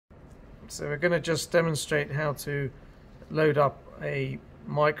So we're going to just demonstrate how to load up a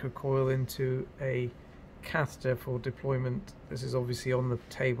microcoil into a catheter for deployment. This is obviously on the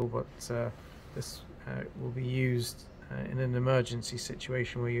table, but this will be used in an emergency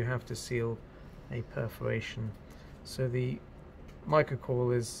situation where you have to seal a perforation. So the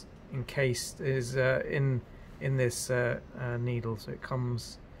microcoil is encased in this needle, so it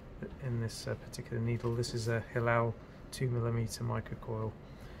comes in this particular needle. This is a Hillel 2mm microcoil.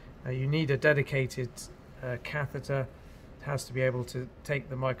 You need a dedicated catheter. It has to be able to take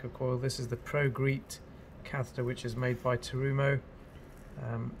the microcoil. This is the ProGreet catheter, which is made by Terumo,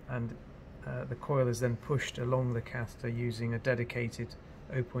 and the coil is then pushed along the catheter using a dedicated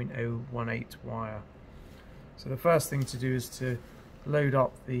 0.018 wire. So the first thing to do is to load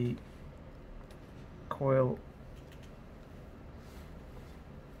up the coil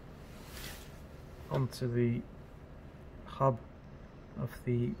onto the hub of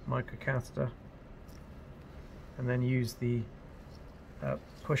the microcatheter, and then use the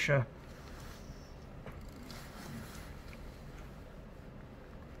pusher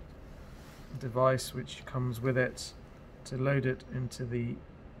device which comes with it to load it into the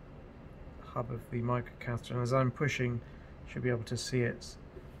hub of the microcatheter. And as I'm pushing, you should be able to see it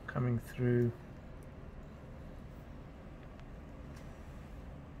coming through.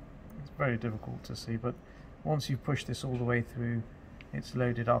 It's very difficult to see, but once you push this all the way through, it's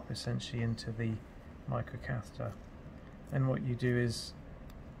loaded up essentially into the microcatheter. Then what you do is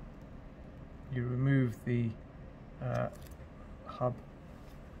you remove the hub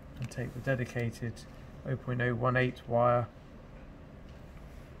and take the dedicated 0.018 wire,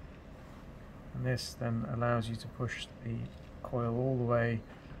 and this then allows you to push the coil all the way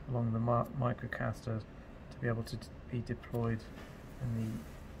along the microcatheter to be able to be deployed in the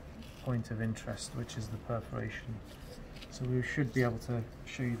point of interest, which is the perforation. So we should be able to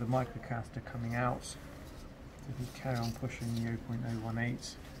show you the microcatheter coming out. So if you carry on pushing the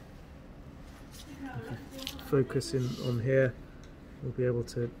 0.018, if you focus in on here, you'll be able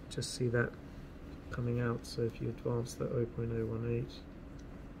to just see that coming out. So if you advance that 0.018,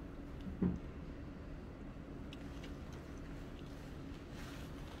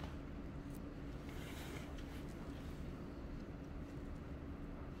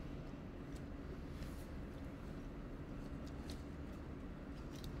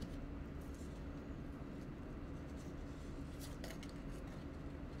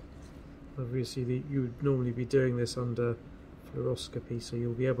 obviously you would normally be doing this under fluoroscopy, so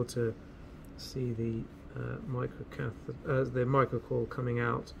you'll be able to see the microcoil coming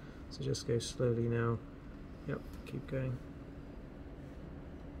out. So just go slowly now. Yep, keep going.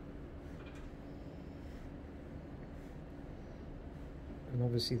 And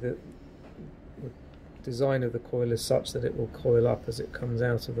obviously the design of the coil is such that it will coil up as it comes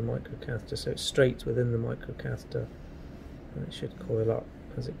out of the microcatheter, so it's straight within the microcatheter, and it should coil up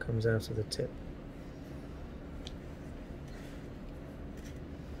as it comes out of the tip.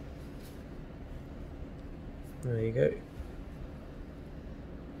 There you go.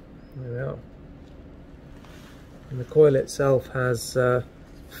 There we are. And the coil itself has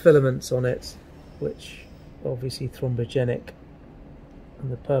filaments on it, which are obviously thrombogenic,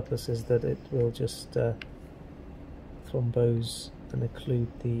 and the purpose is that it will just thrombose and occlude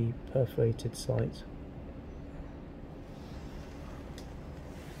the perforated site.